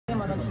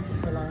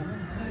जस्तो लाग्यो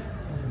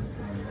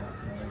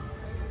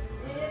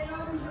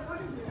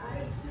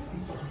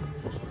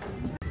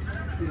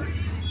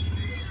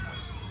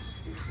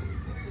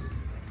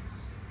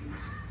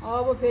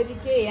अब फेरि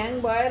के ह्याङ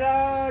भएर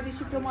रिस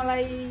उठ्यो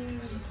मलाई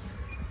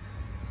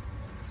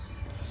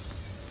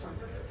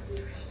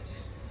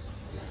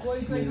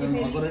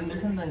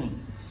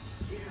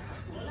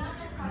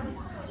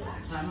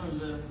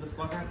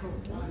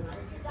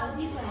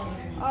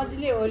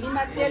अझले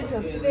होलीमा तेल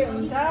ठोक्दै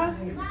हुन्छ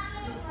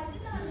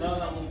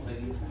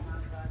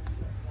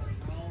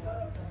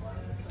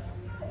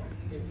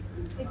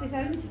यति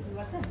साह्रो नि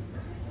खिच्नुपर्छ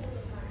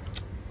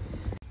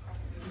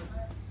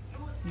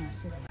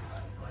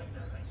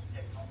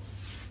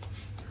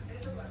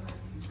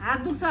हात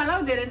दुख्छ होला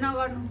हौ धेरै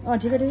नगर्नु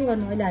ठिकै ठिकै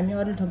गर्नु अहिले हामी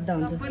अरू ठोक्दा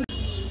हुन्छ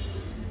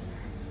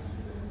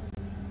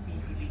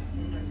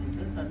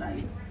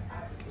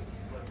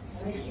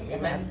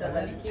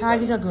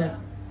थाकिसक्यो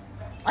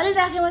अलिक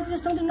राखेपछि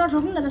जस्तो मात्रै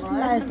नठोक्नु न जस्तो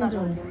लाग्यो जस्तो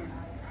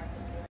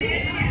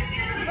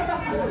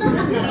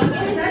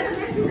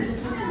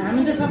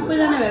हामी त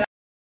सबैजना भेला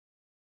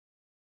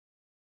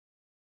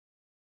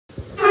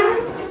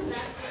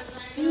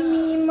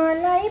तिमी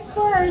मलाई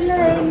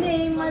पर्लै नै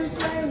मन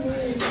पर्ने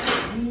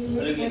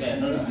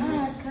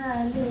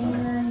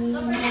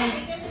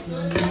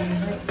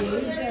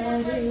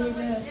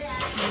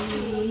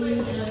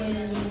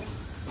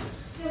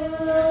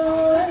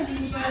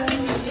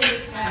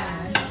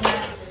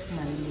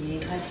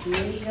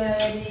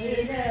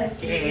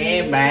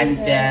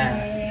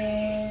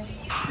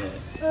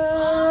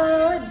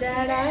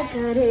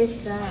आँखाले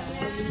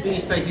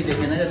स्पाइसी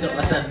देखेन त्यो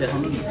अचार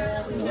देखाउनु नि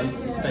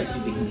स्पाइसी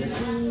देखिन्छ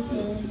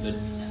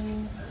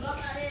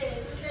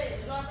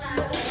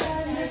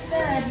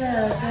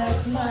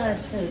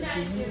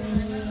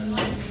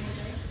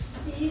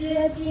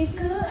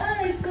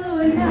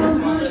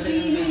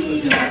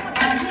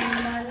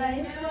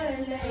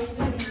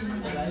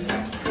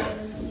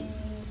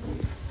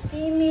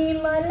तिमी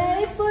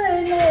मलाई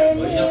पर्लै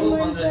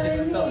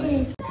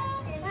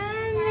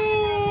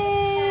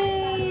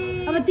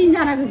अब 3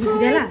 जनाको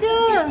खिच्देला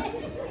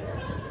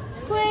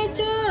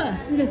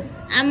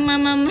आम्मा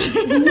मामा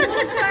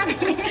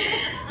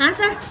हाँस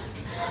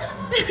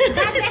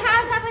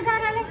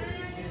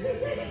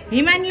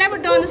हिमानीलाई पो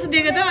डन्स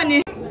दिएको त अनि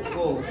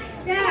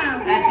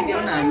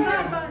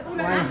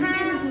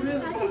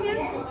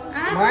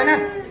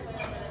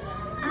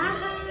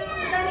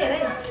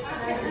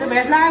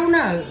भेट लगाऊ न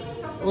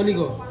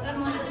ओलीको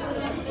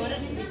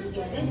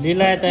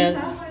लीला त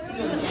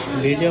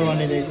भिडियो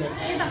बनाइरहेछ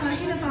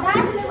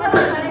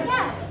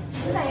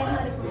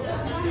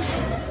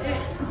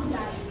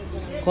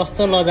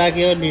कस्तो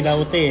लजाक्यो लीला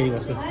उतै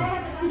हेरिबस्छ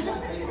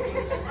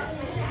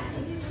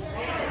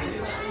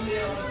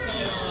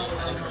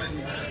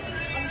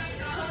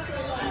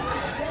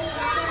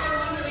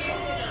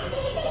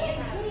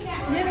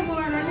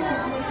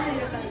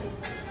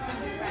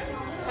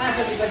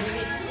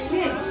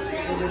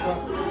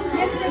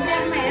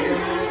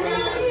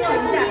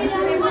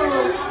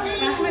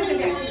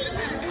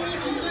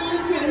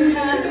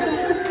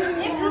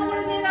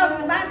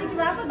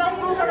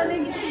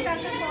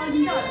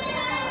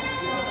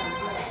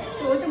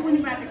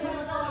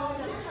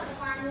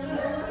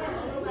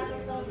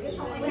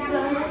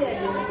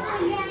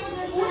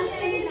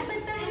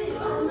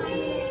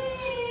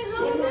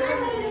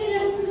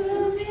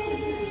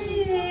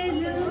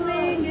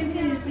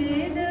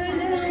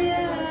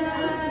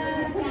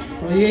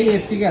यही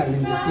यतिकै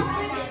हालिदिन्छ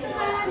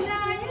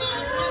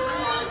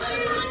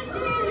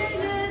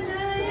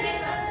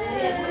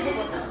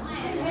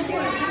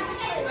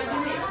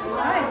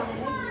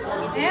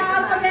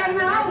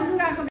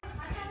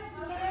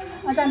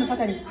जानु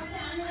पछाडि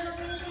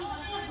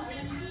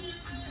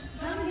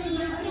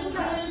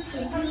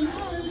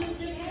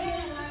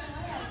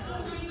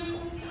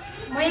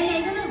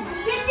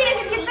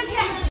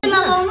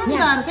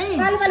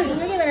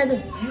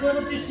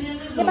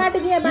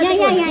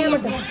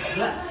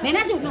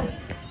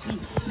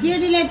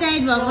जेडीले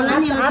टाइट भएको होला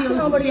नि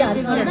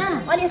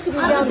अनि यसको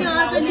भिडियो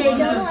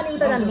अनि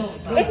उता जानु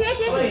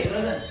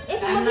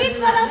एकछिन म गीत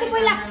बजाउँछु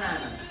पहिला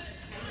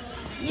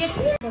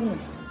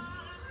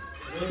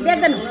ब्याग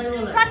जानु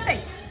सट्टै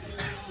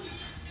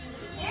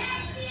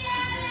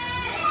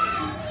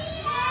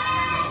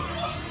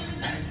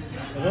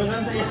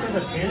रोजन त यस्तो त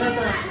थिएन त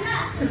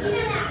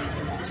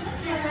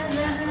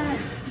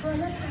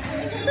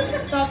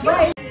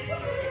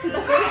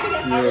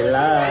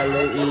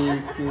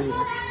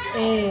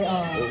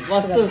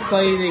कस्तो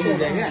सही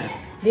देखिन्छ क्या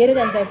धेरै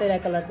जान्छ त्यही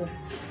कलर चाहिँ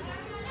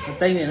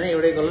चाहिँदैन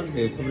एउटै कलर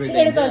थुप्रै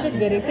एउटै कलर चाहिँ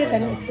धेरै त्यही त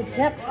नि यस्तो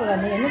झ्याप्प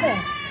गर्ने हेर्नु त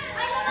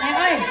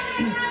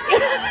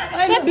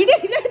भिडियो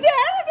खिचाइदियो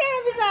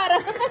बिचरा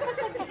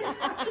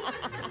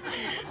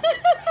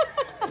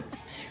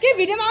के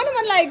भिडियोमा आउनु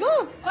मन लागेको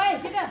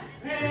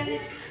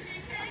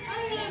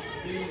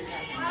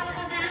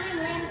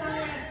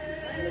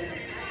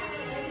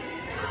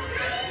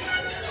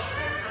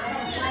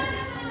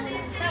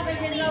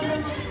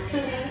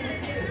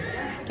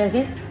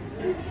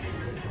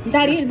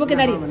दारी बोके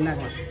दारी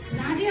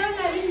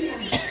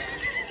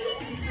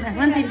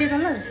भन तिनटै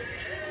कलर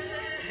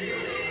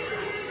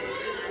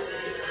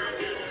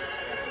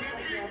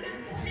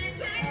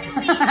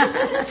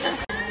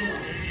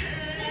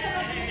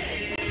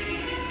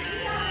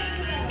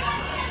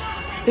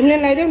तिमीले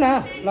ल्याइदेऊ न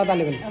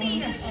लताले पनि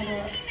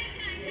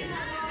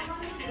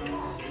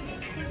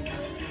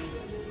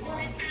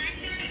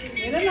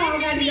हेर न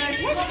अगाडि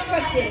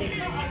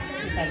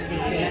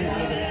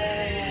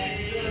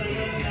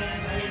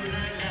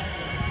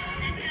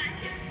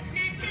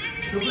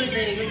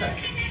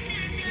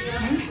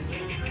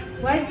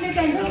व्हाइट प्लेट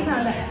चाहिन्छ कि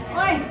सादा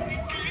ओइ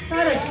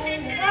सरोज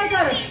ओइ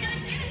सरोज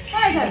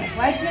ओइ सर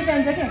व्हाइट प्लेट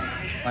चाहिन्छ के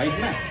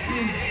व्हाइटमा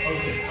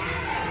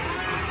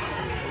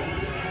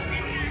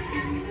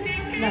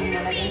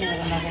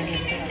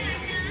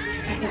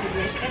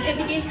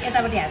यतिकै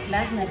यतापट्टि हात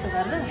लाग्न यसो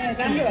गरेर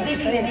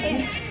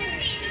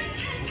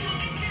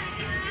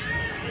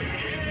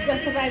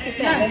जस्तो पाए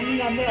त्यस्तै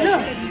राम्रो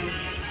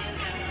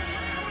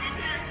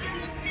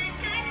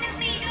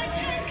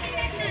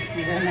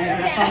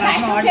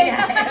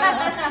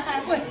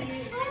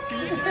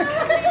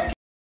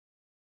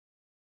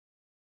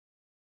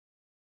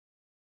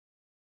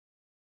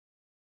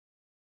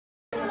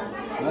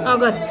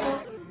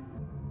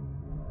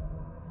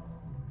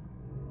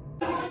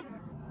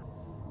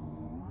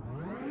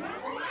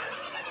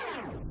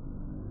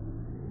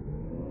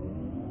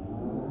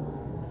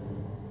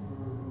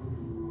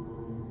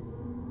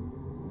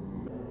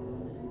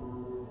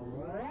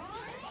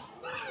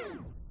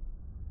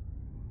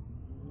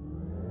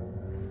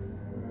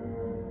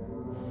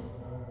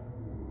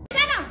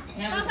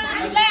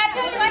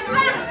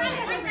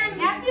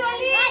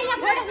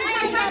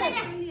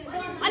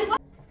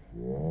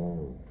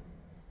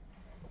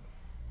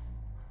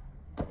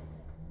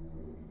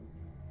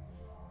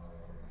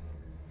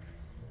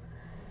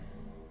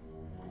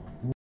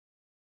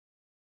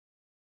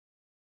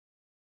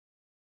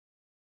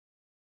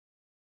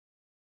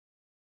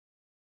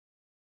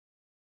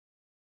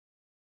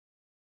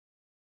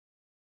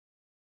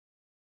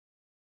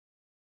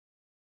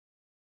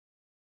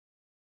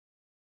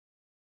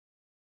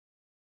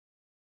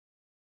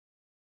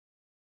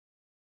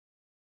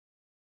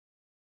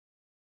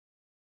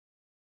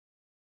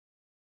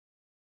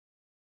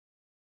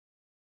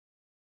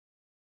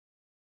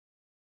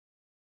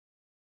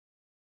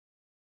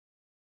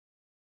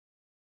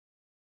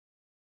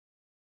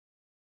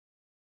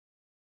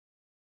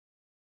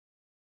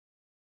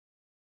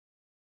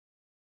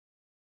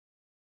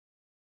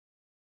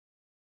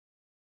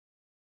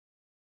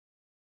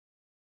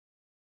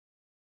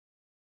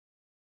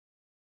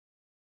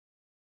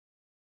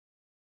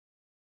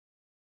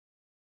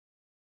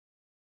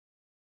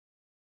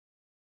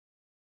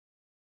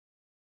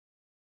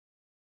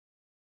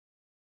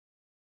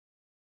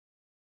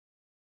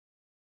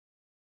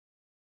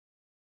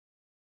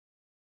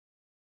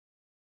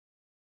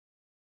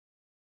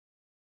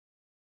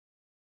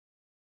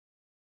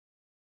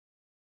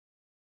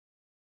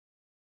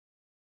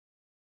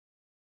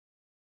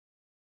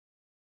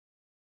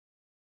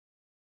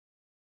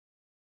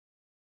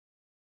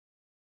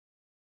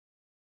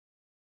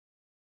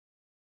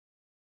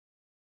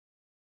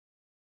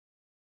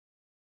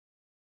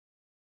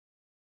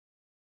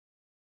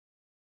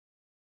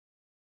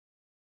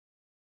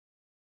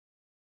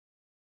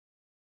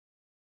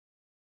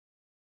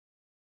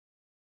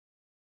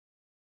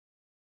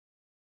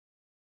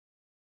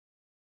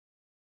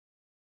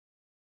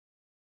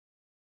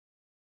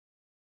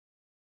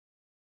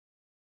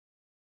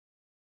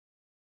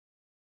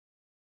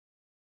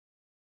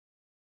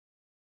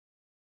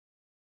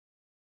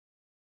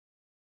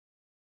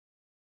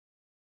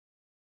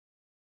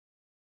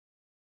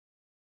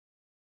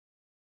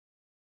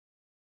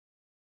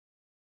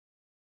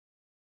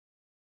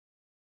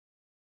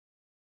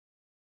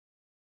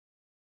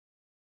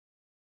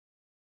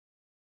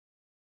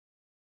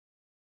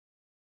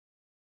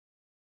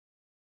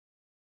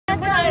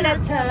अगर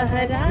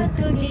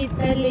छहराको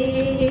गीतले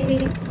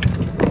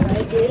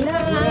बजेला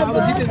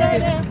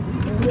बगर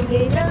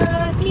भुलेर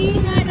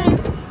किन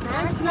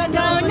नाच्न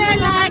गाउन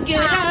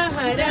लाग्यो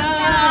रहरा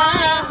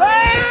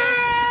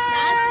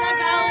नाच्न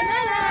गाउन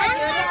लाग्यो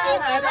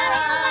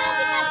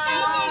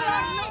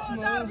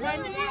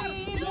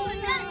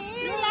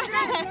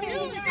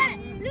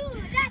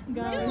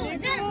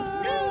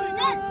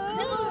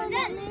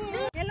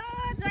हेलो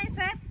जय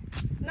सर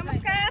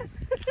नमस्कार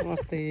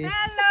नमस्ते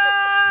हेलो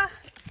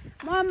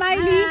म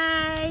माइली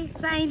हाय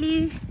साइली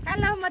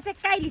हेलो म चाहिँ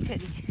काइली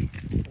छोरी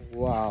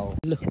वाउ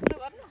यस्तो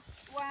गर्नु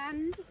 1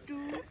 2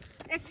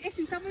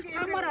 एकछिन सबैको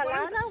क्यामेरा ला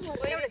न म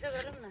एउटा यसो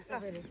गरौँ न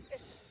सबैले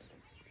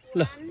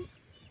ल 1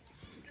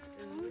 2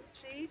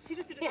 3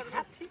 छिटो छिटो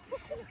गर्नु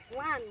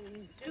 1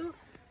 2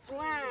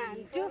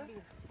 1 2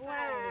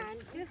 1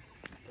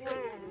 2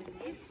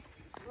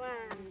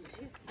 1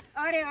 2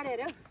 अरे अरे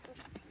रे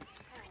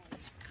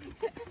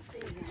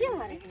के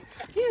भरे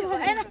के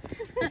भएन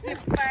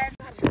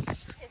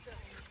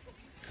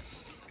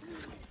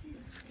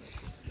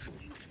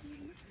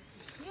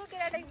यो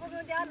केटाले बोक्नु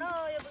ध्यान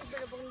यो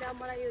बोक्नु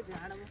मलाई यो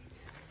झाडमा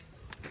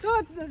त्यो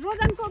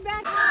रोजनको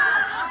ब्याग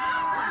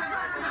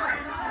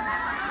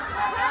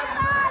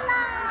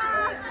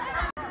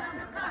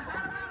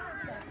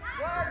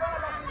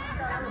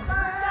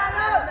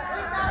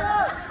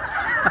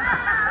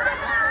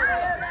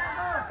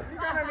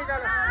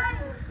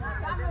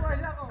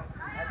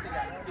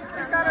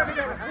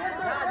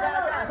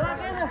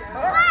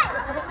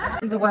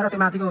त्यो गएर त्यो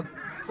माथिको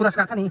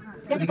पुरस्कार छ नि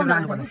झिकेर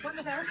लानुपर्ने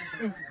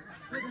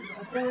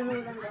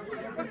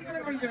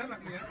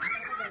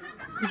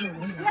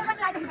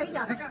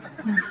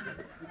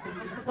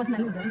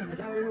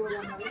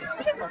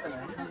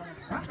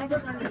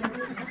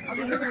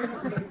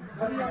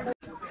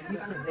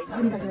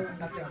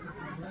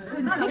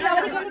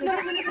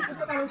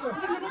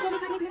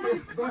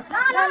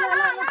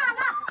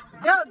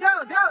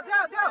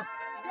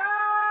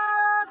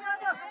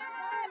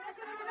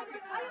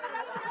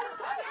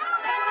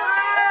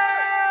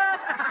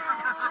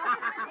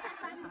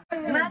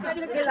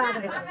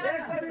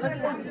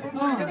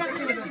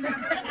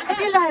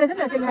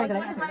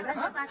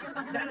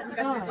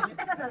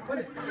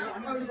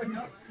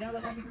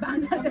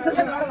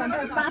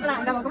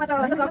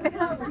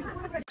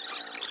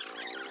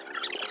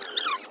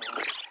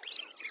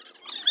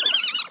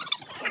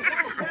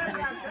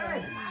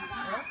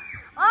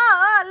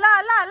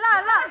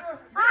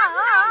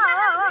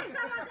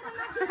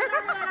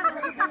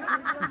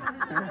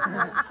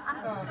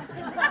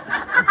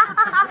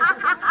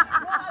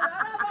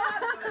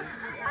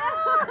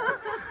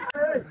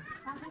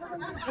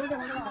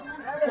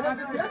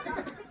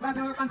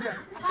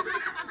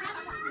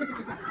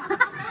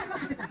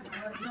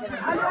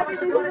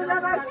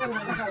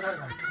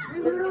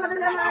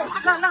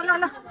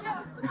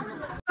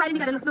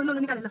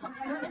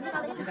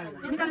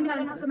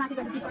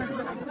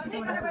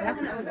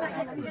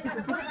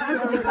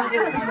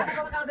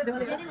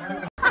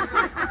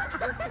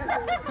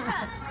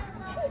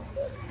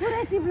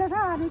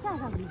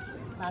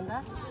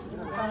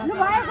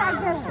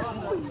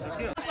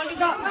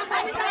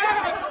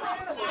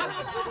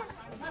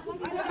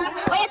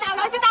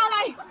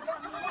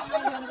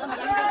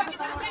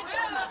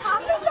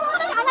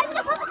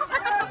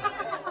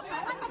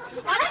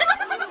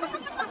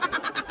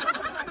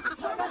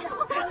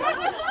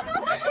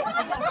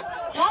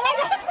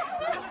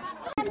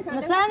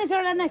सानो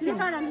छोरा न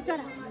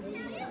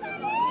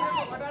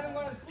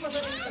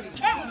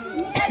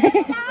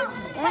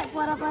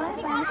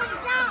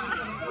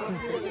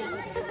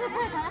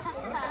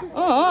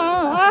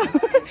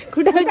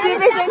खुट्टा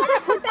चेपे छैन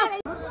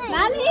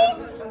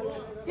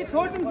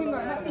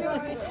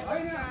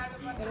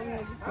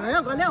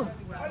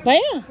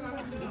भयो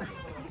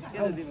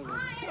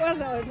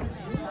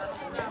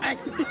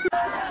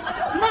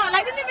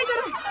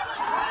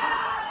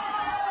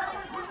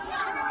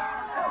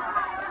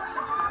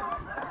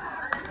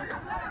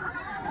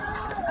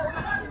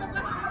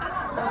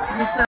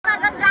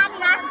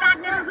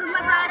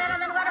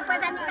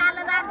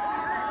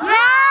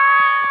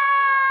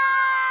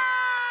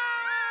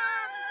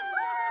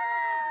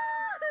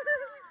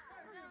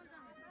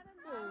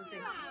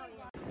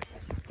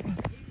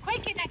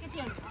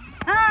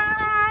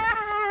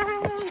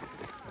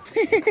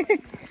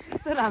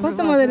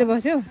कस्तो मजाले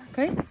बस्यो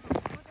खै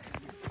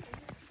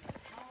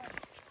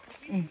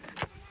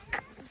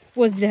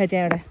पोज दिइरहेको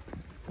त्यहाँ एउटा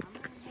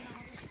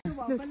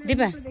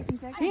दिपा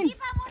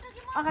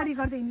अगाडि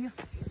गर्दै हिँड्यो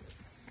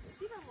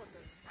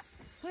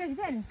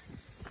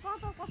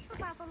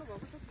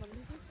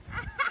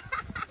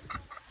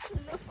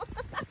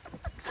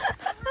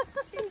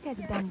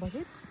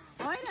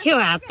के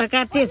हात त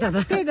काटिएछ त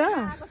त्यही त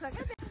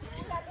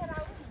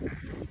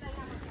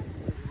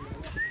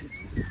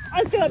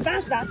त्यो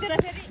बाँस भाँचेर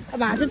फेरि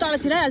भाँचो तल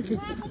छिराइहाल्छु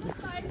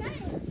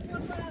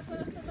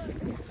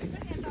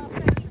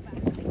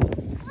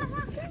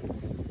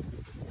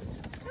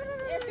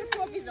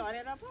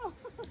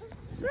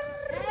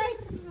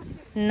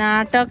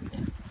नाटक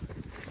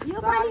यो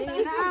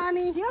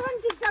पनि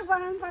टिकटक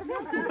बनाउनु पर्छ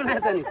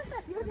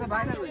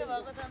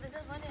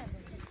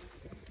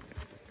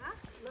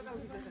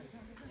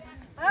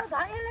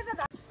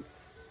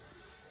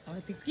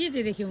के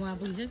चाहिँ देख्यो उहाँ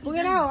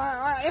पुगेन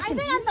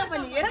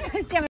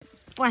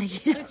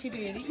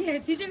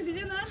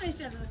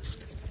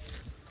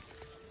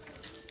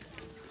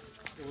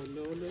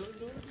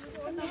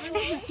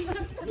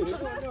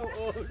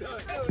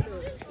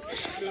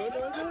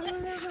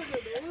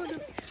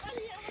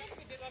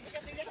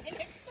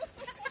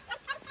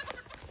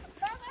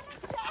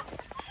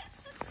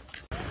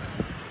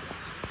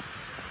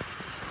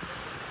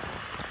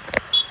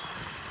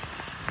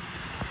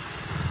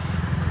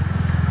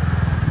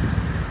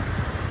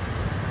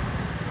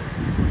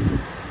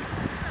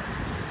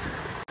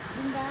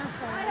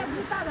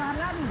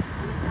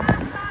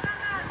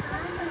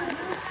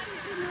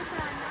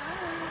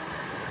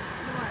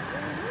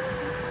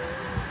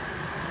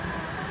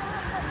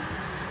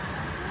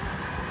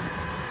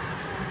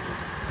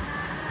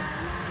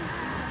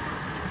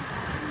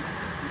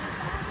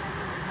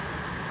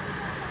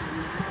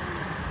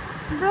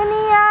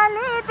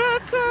दुनियाले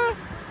देखे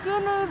कि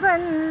नहीं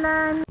भन्ला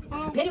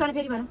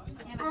फेरि भन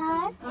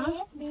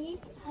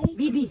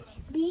बीबी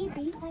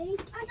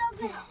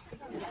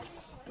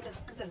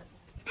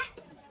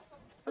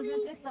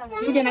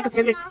युगेनाको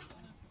फेभरेट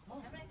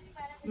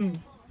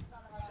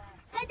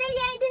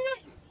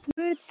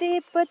उड़ते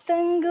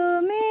पतंगों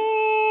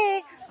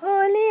में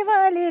होली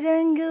वाले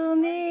रंगों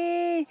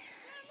में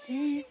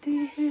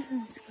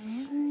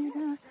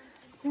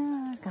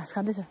घाँस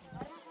खाँदैछ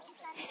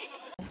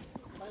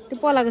त्यो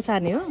पलाको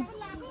सार्ने हो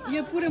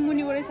यो पुरै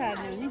मुनिबाटै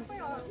सार्ने हो नि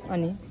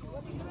अनि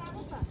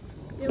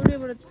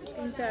एउटैबाट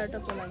 3-4 वटा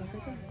पलाएको छ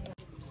क्या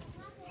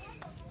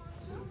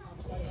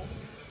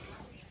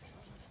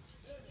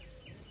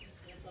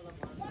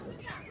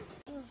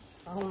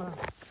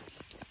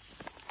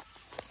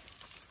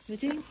यो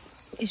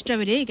चाहिँ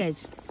स्ट्रबेरी है गाइज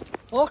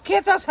ओके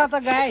त छ त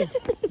गाइस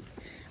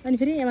अनि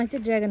फेरि यहाँ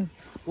चाहिँ ड्र्यागन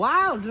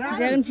वाउ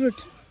ड्र्यागन फ्रुट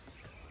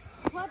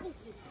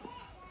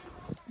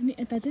अनि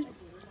यता चाहिँ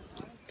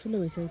ठुलो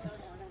भइसक्यो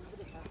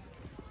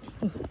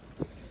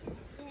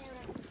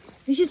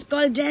this is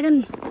called dragon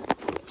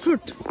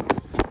fruit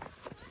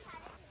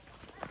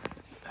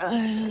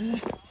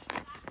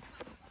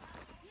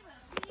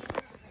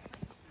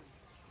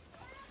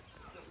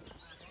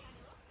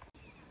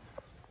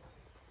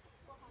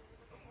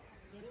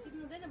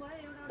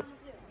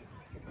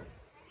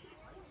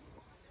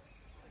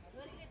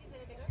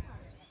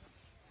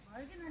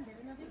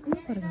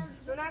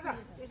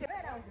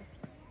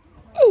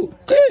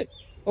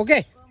okay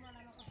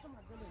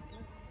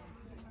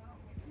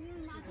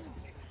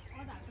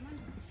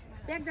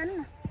bag जानु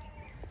न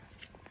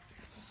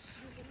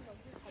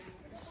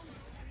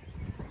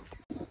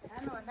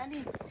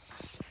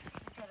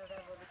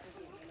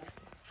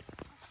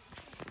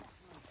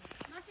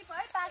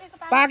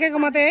पाकेको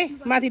मात्रै है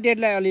माथि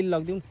डेडलाई अलिअलि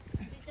लगिदिउँ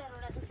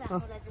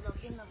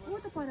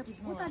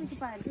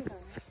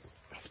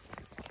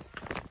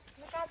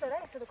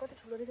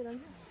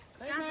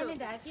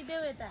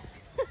ढाकिदेऊ यता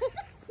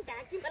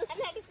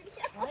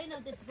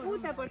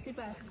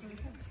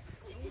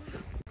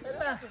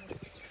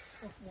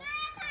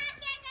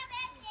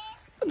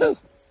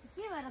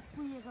के भएर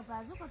पुगेको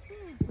बाजु कति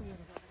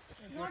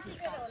पुगेको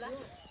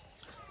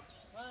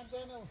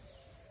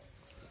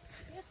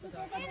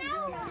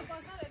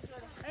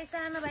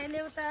सानो भाइ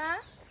ल्याउ त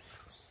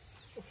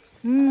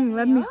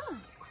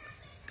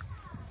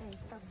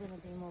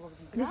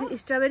this is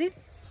strawberry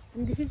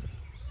and this is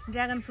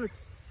dragon fruit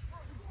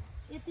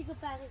यतिको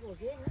पाकेको हो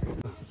कि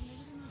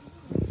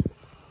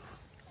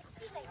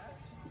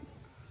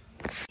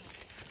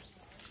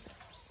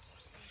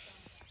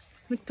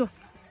मिठो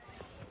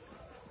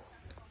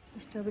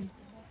स्ट्रबेरी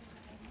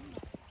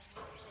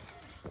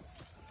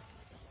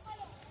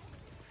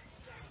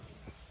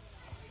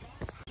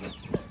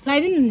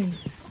लगाइदिनु नि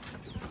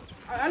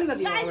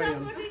अलिकति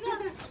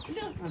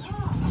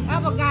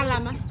अब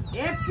गालामा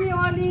ह्याप्पी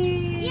होली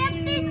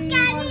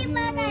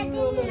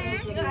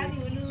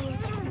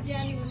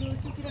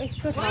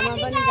यस्तो ठाउँमा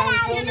पनि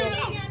जान्छौँ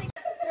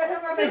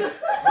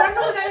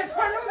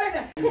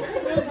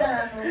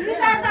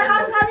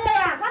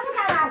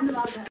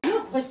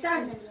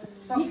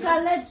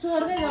निकाल्दै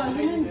चोरमै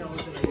गरिदिनु नि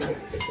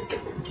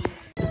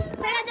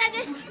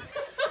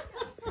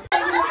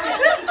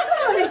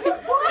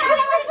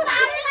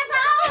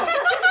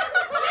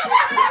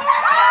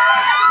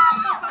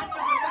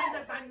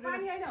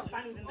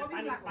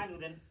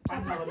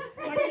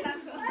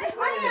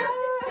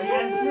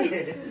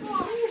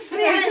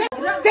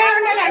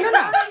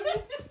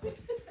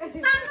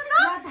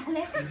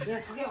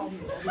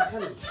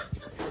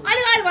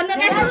अलिक भन्नु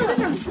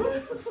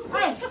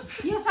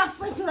यो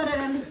सबै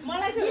छोडेर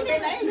मलाई चाहिँ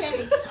हुँदैन है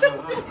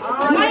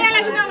मलाई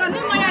चाहिँ नगर्नु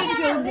मलाई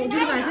चाहिँ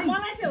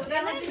मलाई चाहिँ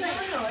हुँदैन